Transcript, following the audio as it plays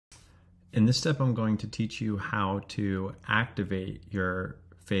In this step, I'm going to teach you how to activate your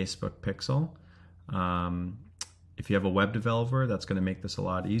Facebook pixel. If you have a web developer, that's going to make this a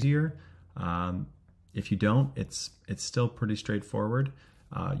lot easier. If you don't, it's still pretty straightforward.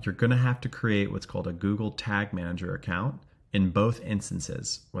 You're going to have to create what's called a Google Tag Manager account in both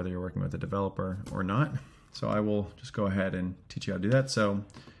instances, whether you're working with a developer or not. So I will just go ahead and teach you how to do that. So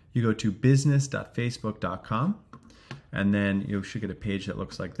you go to business.facebook.com, and then you should get a page that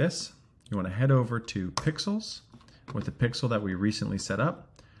looks like this. You want to head over to Pixels with the pixel that we recently set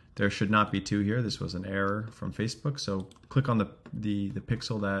up. There should not be two here. This was an error from Facebook. So click on the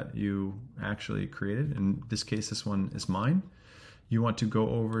pixel that you actually created. In this case, this one is mine. You want to go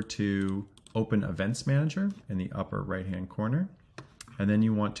over to Open Events Manager in the upper right-hand corner. And then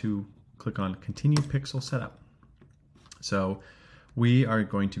you want to click on Continue Pixel Setup. So we are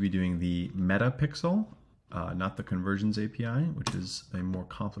going to be doing the Meta Pixel, not the Conversions API, which is a more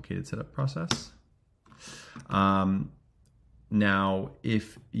complicated setup process. Now,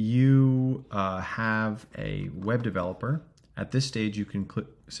 if you have a web developer, at this stage you can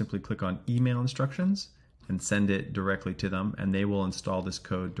simply click on Email Instructions and send it directly to them, and they will install this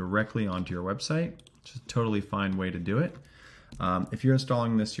code directly onto your website. It's a totally fine way to do it. If you're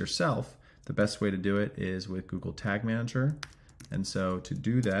installing this yourself, the best way to do it is with Google Tag Manager. And so to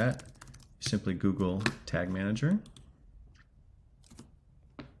do that, you simply Google Tag Manager.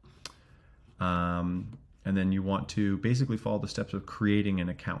 And then you want to basically follow the steps of creating an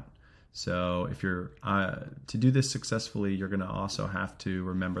account. So if you're to do this successfully, you're going to also have to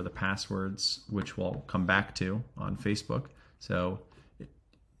remember the passwords, which we'll come back to on Facebook. So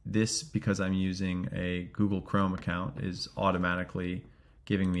this, because I'm using a Google Chrome account, is automatically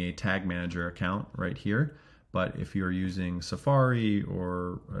giving me a Tag Manager account right here. But if you're using Safari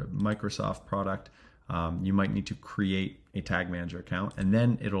or a Microsoft product, you might need to create a Tag Manager account, and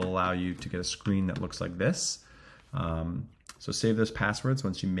then it'll allow you to get a screen that looks like this. So save those passwords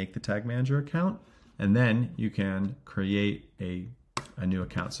once you make the Tag Manager account, and then you can create a new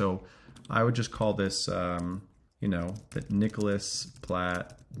account. So I would just call this, you know, the Nicholas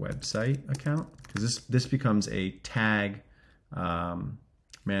Platt website account, because this becomes a Tag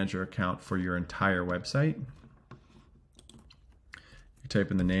Manager account for your entire website. You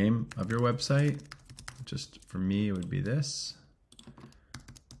type in the name of your website. Just for me, it would be this.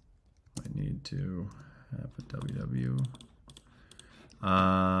 I need to have a www.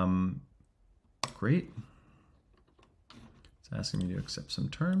 Great. It's asking me to accept some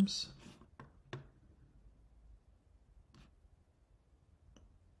terms.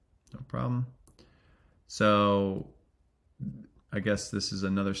 No problem. So I guess this is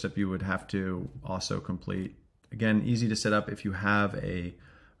another step you would have to also complete. Again, easy to set up if you have a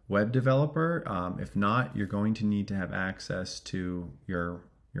web developer. If not, you're going to need to have access to your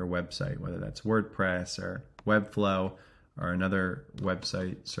website, whether that's WordPress or Webflow or another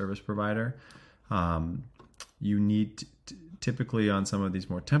website service provider. You need typically on some of these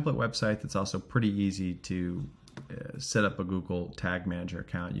more template websites, it's also pretty easy to set up a Google Tag Manager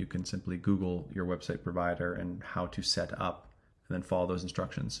account. You can simply Google your website provider and how to set up, and then follow those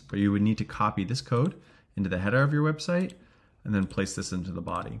instructions. But you would need to copy this code into the header of your website and then place this into the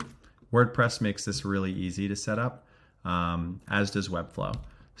body. WordPress makes this really easy to set up, as does Webflow.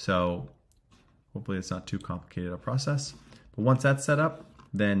 So hopefully it's not too complicated a process. But once that's set up,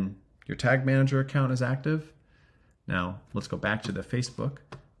 then your Tag Manager account is active. Now let's go back to the Facebook.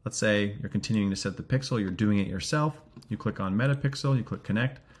 Let's say you're continuing to set the pixel, you're doing it yourself. You click on Meta Pixel, you click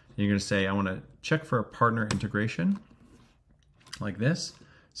Connect, and you're gonna say, I wanna check for a partner integration, like this.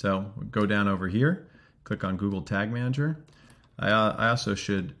 So go down over here, click on Google Tag Manager. I also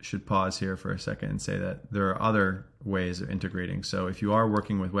should pause here for a second and say that there are other ways of integrating. So if you are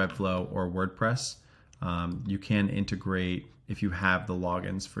working with Webflow or WordPress, you can integrate if you have the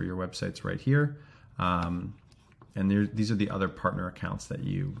logins for your websites right here. And these are the other partner accounts that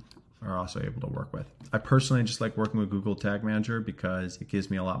you are also able to work with. I personally just like working with Google Tag Manager because it gives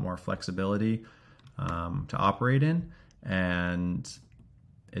me a lot more flexibility to operate in, and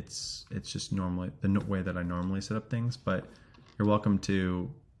it's just normally the way that I normally set up things. But you're welcome to,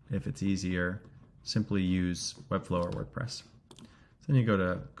 if it's easier, simply use Webflow or WordPress. Then you go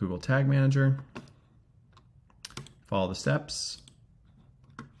to Google Tag Manager, follow the steps.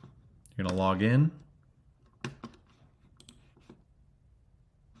 You're gonna log in.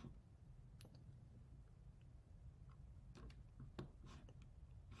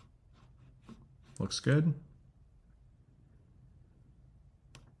 Looks good.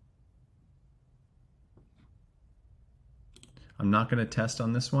 I'm not going to test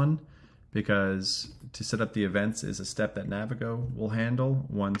on this one because to set up the events is a step that Navigo will handle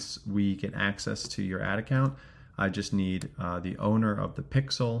once we get access to your ad account. I just need the owner of the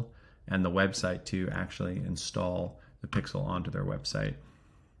pixel and the website to actually install the pixel onto their website.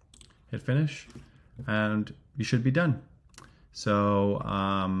 Hit finish, and you should be done. So,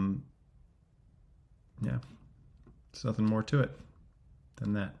 yeah, there's nothing more to it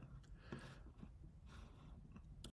than that.